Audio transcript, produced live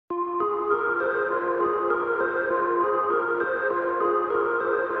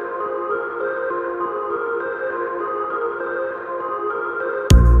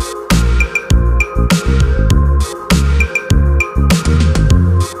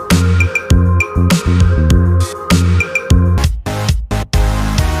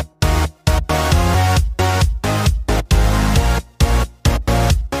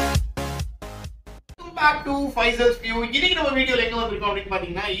Faizalsview. இன்னைக்கு நம்ம வீடியோல எங்க வந்திருக்கோம் அப்படினு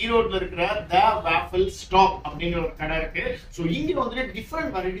பாத்தீங்கன்னா ஈரோட்ல இருக்கிற The Waffle Stop அப்படிங்கற ஒரு கடை இருக்கு. சோ இங்க வந்து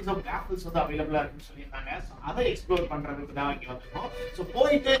டிஃபரண்ட் varieties of waffles வந்து அவேilable இருக்குன்னு சொல்லிருக்காங்க. சோ அதை எக்ஸ்ப்ளோர் பண்றதுக்கு தான் இங்க வந்திருக்கோம். சோ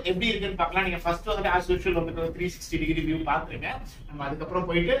போயிட்டு எப்படி இருக்குன்னு பார்க்கலாம். நீங்க ஃபர்ஸ்ட் வந்து as usual வந்து 360 டிகிரி வியூ பாத்துருங்க. நம்ம அதுக்கு அப்புறம்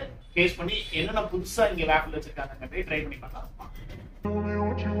போயிட்டு டேஸ்ட் பண்ணி என்னென்ன புதுசா இங்க waffle வச்சிருக்காங்கன்றதை ட்ரை பண்ணி பார்க்கலாம்.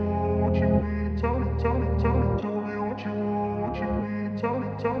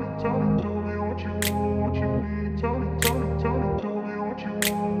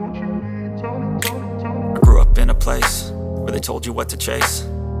 I grew up in a place where they told you what to chase,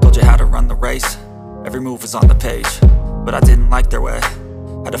 told you how to run the race, every move was on the page, but I didn't like their way,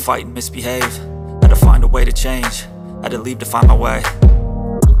 had to fight and misbehave, had to find a way to change, had to leave to find my way.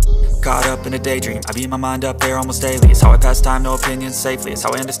 Caught up in a daydream, I beat my mind up there almost daily. It's how I pass time, no opinions safely. It's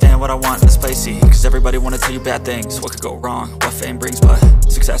how I understand what I want in this place, see. Cause everybody wanna tell you bad things, what could go wrong, what fame brings. But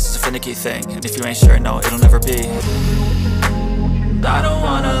success is a finicky thing, and if you ain't sure, no, it'll never be. I don't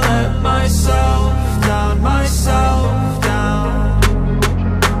wanna let myself down, myself down.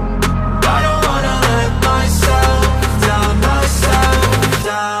 I don't wanna let myself down, myself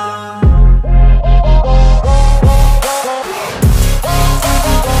down.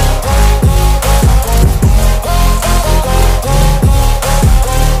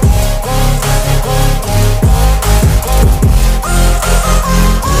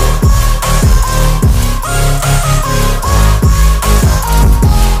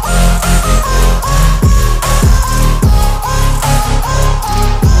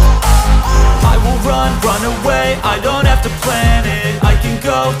 Run away, I don't have to plan it. I can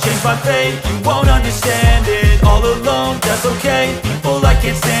go, change my fate, you won't understand it. All alone, that's okay, people I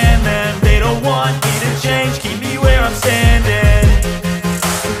can't stand them. They don't want me to change, keep me where I'm standing.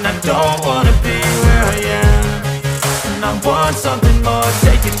 And I don't wanna be where I am, and I want something more,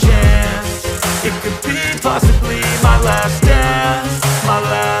 take a chance. It could be possibly my last dance, my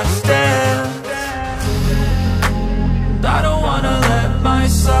last dance. I don't wanna let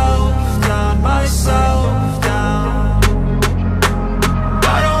myself down, myself down.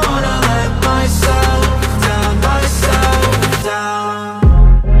 I don't wanna let myself down, myself down.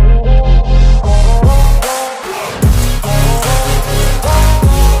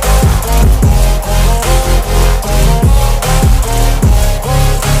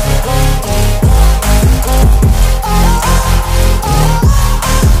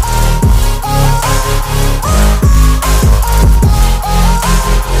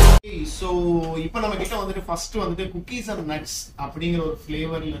 இப்போ நம்ம கிட்ட வந்து first வந்து cookies and nuts அப்படிங்கிற ஒரு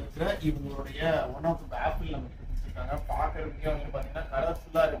ஃப்ளேவர்ல இருக்கிற இவங்களுடைய one of the waffle நம்ம கொடுத்துருக்காங்க. பார்க்கறதுக்கே வந்து பாத்தீங்கன்னா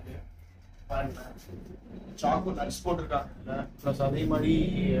கலர்ஃபுல்லா இருக்கு. பாருங்க, சாக்கோ நட்ஸ் போட்டிருக்காங்க. ப்ளஸ் அதே மாதிரி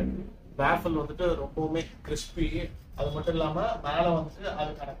வாஃபிள் வந்துட்டு ரொம்பவுமே கிறிஸ்பி. அது மட்டும் இல்லாம மேல வந்துட்டு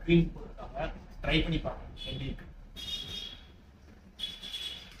அதுக்கான க்ரீம் போட்டிருக்காங்க. ட்ரை பண்ணி பாருங்க எப்படி இருக்கு.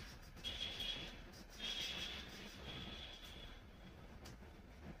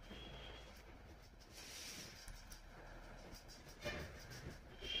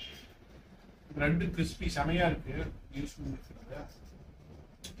 பிரெட் கிறிஸ்பி செமையா இருக்கு. யூஸ் பண்ணிருக்கிறது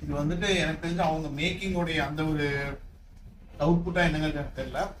இது வந்துட்டு எனக்கு தெரிஞ்சு அவங்க மேக்கிங்கோடைய அந்த ஒரு அவுட்புட்டா என்னங்க எனக்கு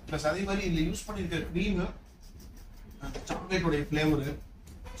தெரியல. பிளஸ் அதே மாதிரி இதுல யூஸ் பண்ணிருக்கிற க்ரீம் சாக்லேட்டோடைய ஃபிளேவரு,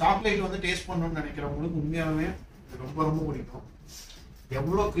 சாக்லேட் வந்து டேஸ்ட் பண்ணணும்னு நினைக்கிறவங்களுக்கு உண்மையாலுமே ரொம்ப ரொம்ப பிடிக்கும்.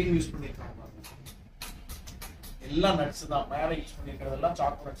 எவ்வளவு க்ரீம் யூஸ் பண்ணிருக்காங்க பாருங்க. எல்லா நட்ஸ் தான் மேல யூஸ் பண்ணிருக்கிறதெல்லாம்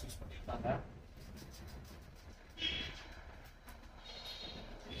சாக்கோ நட்ஸ் யூஸ் பண்ணிருக்காங்க.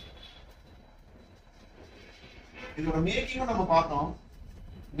 இதோட மேக்கிங்கும் நம்ம பார்த்தோம்.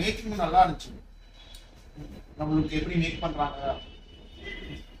 மேக்கிங் நல்லா இருந்துச்சு. நம்மளுக்கு எப்படி மேக் பண்றாங்க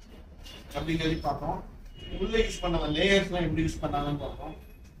அப்படின்னு பார்த்தோம். உள்ள யூஸ் பண்ண லேயர்ஸ்லாம் எப்படி யூஸ் பண்ணாங்கன்னு பார்த்தோம்.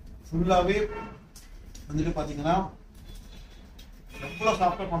 ஃபுல்லாவே வந்துட்டு பாத்தீங்கன்னா எவ்வளவு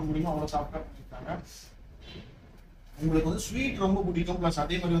சாஃப்டா பண்ண முடியுமோ அவ்வளவு சாஃப்டா பண்ணிருக்காங்க. உங்களுக்கு வந்து ஸ்வீட் ரொம்ப பிடிக்கும், பிளஸ்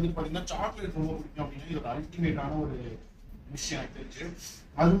அதே மாதிரி வந்து பாத்தீங்கன்னா சாக்லேட் ரொம்ப பிடிக்கும் அப்படின்னா இது ஒரு அல்டிமேட்டான ஒரு விஷயம் எனக்கு தெரிஞ்சு.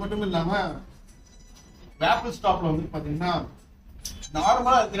 அது மட்டும் இல்லாம வாஃபிள் ஸ்டாப்ல வந்து பாத்தீங்கன்னா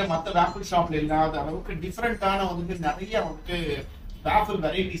நார்மலா இருக்கிற மத்த வாஃபிள் ஷாப்ல இல்லாத அளவுக்கு டிஃபரெண்டான வந்து நிறைய வந்துட்டு வாஃபிள்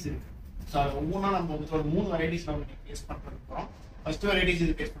வெரைட்டிஸ் இருக்கு. ஸோ அது ஒவ்வொன்றா நம்ம வந்து ஒரு 3 வெரைட்டிஸ் நம்ம டேஸ்ட் பண்ண போறோம். ஃபர்ஸ்ட் வெரைட்டிஸ்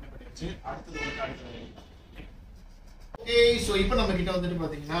இது டேஸ்ட் பண்ண முடியாச்சு. அடுத்தது வந்து அடுத்த வெரைட்டி. ஓகே, ஸோ இப்போ நம்ம கிட்ட வந்துட்டு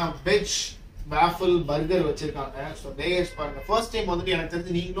பாத்தீங்கன்னா வெஜ் வாஃபிள் பர்கர் வச்சிருக்காங்க. ஸோ லேயர்ஸ் பாருங்க. ஃபர்ஸ்ட் டைம் வந்துட்டு எனக்கு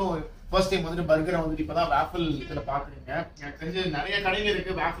தெரிஞ்சு நீங்களும் ஃபர்ஸ்ட் டைம் வந்துட்டு பர்கரை வந்துட்டு இப்பதான் வாஃபிள் இதுல பாக்குறீங்க. எனக்கு தெரிஞ்சு நிறைய கடைங்க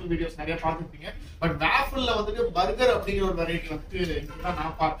இருக்கு, வாஃபிள் வீடியோஸ் நிறைய பார்த்துருப்பீங்க. பட் வாஃபிள்ல வந்துட்டு பர்கர் அப்படிங்கிற ஒரு வெரைட்டி வந்துட்டு இதுதான்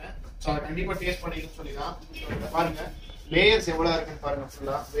நான் பார்த்தேன். ஸோ அதை கண்டிப்பா டேஸ்ட் பண்ணிக்கணும்னு சொல்லிதான் பாருங்க. லேயர்ஸ் எவ்வளவு இருக்குன்னு பாருங்க.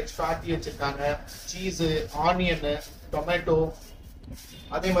 ஃபுல்லா வெஜ் பேட்டி வச்சிருக்காங்க, சீஸ், ஆனியன், டொமேட்டோ,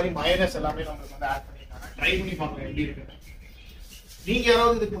 அதே மாதிரி மயோனஸ் எல்லாமே நமக்கு வந்து ஆட் பண்ணிருக்காங்க. ட்ரை பண்ணி பார்க்கலாம் எப்படி இருக்கு. நீங்க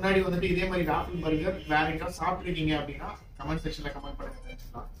யாராவது இதுக்கு முன்னாடி வந்துட்டு இதே மாதிரி வாஃபிள் பர்கர் வேற எங்கேயாவது சாப்பிட்டுருக்கீங்க அப்படின்னா கமெண்ட் செக்ஷன்ல கமெண்ட்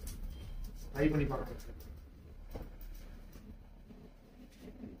பண்ணுங்க. ட்ரை பண்ணி பார்க்கலாம்.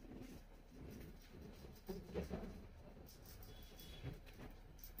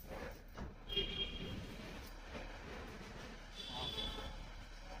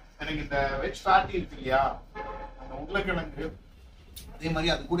 எனக்கு இந்த வெஜ் பேட்டி இருக்கு இல்லையா, அந்த உருளைக்கிழங்கு அதே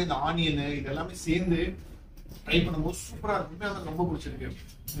மாதிரி அது கூட இந்த ஆனியன் இது எல்லாமே சேர்ந்து ட்ரை பண்ணும்போது சூப்பரா இருக்கு. அது ரொம்ப பிடிச்சிருக்கு.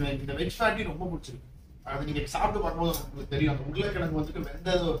 இந்த வெஜ் பேட்டி ரொம்ப பிடிச்சிருக்கு. அது நீங்க சாப்பிட்டு வரும்போது உங்களுக்கு தெரியும். அந்த உருளைக்கிழங்கு வந்துட்டு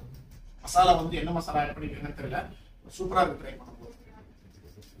வெந்த மசாலா வந்து என்ன மசாலா ஆட் பண்ணிருக்கீங்கன்னு தெரியல, சூப்பரா இருக்கு ட்ரை பண்ணும்போது.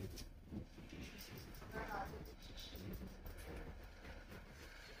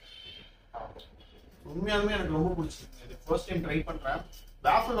 உண்மையாலுமே எனக்கு ரொம்ப பிடிச்சிருக்கு. இது ஃபர்ஸ்ட் டைம் ட்ரை பண்றேன்.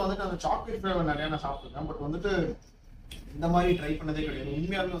 வாஃபிள் வந்துட்டு அந்த சாக்லேட் ஃபிளேவர் நிறைய நான் சாப்பிட்டுருக்கேன், பட் வந்துட்டு இந்த மாதிரி ட்ரை பண்ணதே கிடையாது.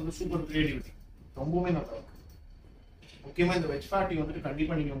 உண்மையாலுமே வந்து சூப்பர் கிரியேட்டிவிட்டி, ரொம்பவுமே நல்லா இருக்கு. முக்கியமா இந்த வெஜ் பேட்டி வந்துட்டு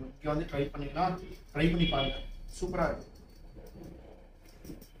கண்டிப்பா நீங்க இங்க வந்து ட்ரை பண்ணீங்கன்னா ட்ரை பண்ணி பாருங்க, சூப்பரா இருக்கு.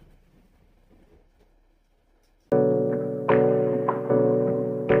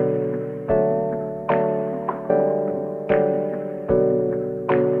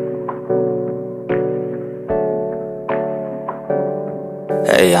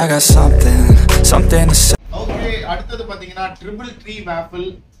 Hey, I got something to say. Okay, அடுத்தது பாத்தீங்கன்னா ட்ரிபிள் ட்ரீ வாஃபிள்.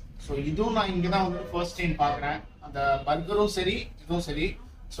 ஸோ இதுவும் நான் இங்கே தான் வந்து ஃபர்ஸ்ட் டைம் பார்க்குறேன். அந்த பர்கரும் சரி இதுவும் சரி.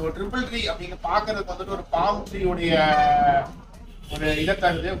 ஸோ ட்ரிபிள் ட்ரீ அப்படிங்க பார்க்கறதுக்கு வந்துட்டு ஒரு பாம் ட்ரீயோடைய ஒரு இதை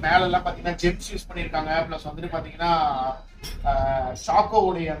தருது. மேலெல்லாம் பார்த்தீங்கன்னா ஜெம்ஸ் யூஸ் பண்ணியிருக்காங்க. ப்ளஸ் வந்துட்டு பார்த்தீங்கன்னா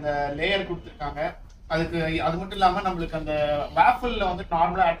சாக்கோவுடைய அந்த லேயர் கொடுத்துருக்காங்க. அதுக்கு அது மட்டும் இல்லாமல் நம்மளுக்கு அந்த வாஃபிளில் வந்துட்டு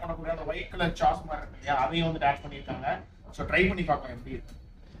நார்மலாக ஆட் பண்ணக்கூடிய அந்த ஒயிட் கலர் சாஸ் மாதிரி இருக்கு இல்லையா, அதையும் வந்துட்டு ஆட் பண்ணியிருக்காங்க. ஸோ ட்ரை பண்ணி பார்க்கலாம் எப்படி இருக்கு.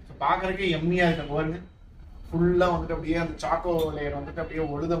 ஸோ பார்க்கறதுக்கே எம்மியாக இருக்கு. பாருங்க, ஃபுல்லாக வந்துட்டு அப்படியே அந்த சாக்கோ லேயர் வந்துட்டு அப்படியே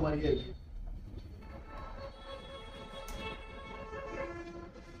ஒழுத மாதிரியே இருக்கு.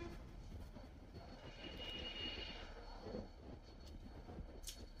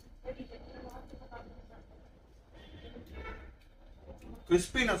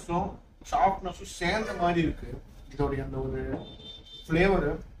 கிறிஸ்பினஸும் சாஃப்ட்னஸும் சேர்ந்த மாதிரி இருக்கு இதோடைய அந்த ஒரு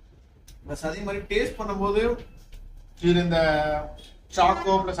ஃப்ளேவரு. ப்ளஸ் அதே மாதிரி டேஸ்ட் பண்ணும்போது இது இந்த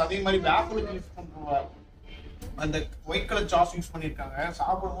சாக்கோ ப்ளஸ் அதே மாதிரி வாஃபிளுக்கு யூஸ் பண்ணுவாங்க அந்த ஒயிட் கலர் சாஸ் யூஸ் பண்ணியிருக்காங்க.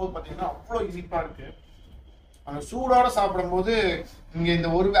 சாப்பிடும்போது பார்த்தீங்கன்னா அவ்வளோ இனிப்பாக இருக்கு. அந்த சூடோட சாப்பிடும்போது நீங்க இந்த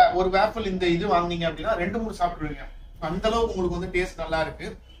ஒரு வாஃபிள் இந்த இது வாங்கினீங்க அப்படின்னா 2-3 சாப்பிடுவீங்க. அந்த அளவுக்கு உங்களுக்கு வந்து டேஸ்ட் நல்லா இருக்கு.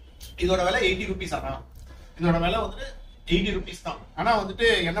 இதோட விலை 80 rupees. ஆனால் இதோட விலை வந்துட்டு 80 rupees தான். ஆனா வந்துட்டு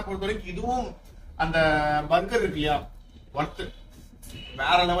என்ன பொறுத்த வரைக்கும் இதுவும் அந்த பர்கர் இருக்கு இல்லையா, ஒர்த்து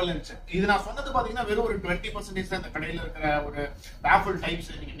வேற லெவல் இருந்துச்சு. இது நான் சொன்னது பாத்தீங்கன்னா வெறும் ஒரு 20% தான் இந்த கடையில இருக்கிற ஒரு வாஃபிள்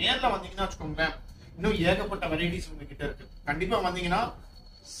டைப்ஸ். நீங்க நேர்ல வந்தீங்கன்னா வச்சுக்கோங்களேன், இன்னும் ஏகப்பட்ட வெரைட்டிஸ் உங்ககிட்ட இருக்கு. கண்டிப்பா வந்தீங்கன்னா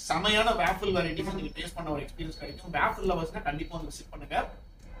செமையான வாஃபிள் வெரைட்டிஸ் நீங்க டேஸ்ட் பண்ண ஒரு எக்ஸ்பீரியன்ஸ் கிடைக்கும். வாஃபிள் லவர்ஸ்னா கண்டிப்பா வந்து விசிட் பண்ணுங்க.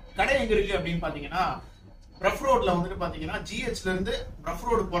 கடை எங்க இருக்கு அப்படின்னு பாத்தீங்கன்னா பிரஃப் ரோட்ல வந்துட்டு பாத்தீங்கன்னா GHல இருந்து பிரஃப்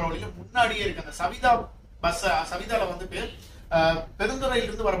ரோடு போற வழியில முன்னாடியே இருக்கு. அந்த சவிதால வந்துட்டு பெருந்துறையில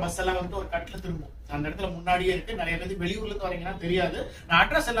இருந்து வர பஸ் எல்லாம் வந்துட்டு ஒரு கட்ல திரும்பும். அந்த இடத்துல முன்னாடியே இருக்கு. நிறைய பேர் வெளியூர்ல இருந்து வரீங்கன்னா தெரியாது. நான்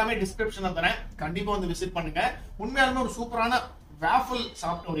அட்ரஸ் எல்லாமே டிஸ்கிரிப்ஷன்ல தரேன், கண்டிப்பா வந்து விசிட் பண்ணுங்க. உண்மையாலுமே ஒரு சூப்பரான வாஃபிள்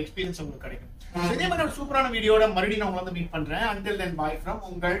சாப்பிட்ட ஒரு எக்ஸ்பீரியன்ஸ் உங்களுக்கு கிடைக்கும். இதே மாதிரி ஒரு சூப்பரான வீடியோட மறுபடியும் நான் உங்களை வந்து மீட் பண்றேன். Until then, bye from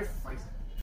உங்கள் ஃபைசல்.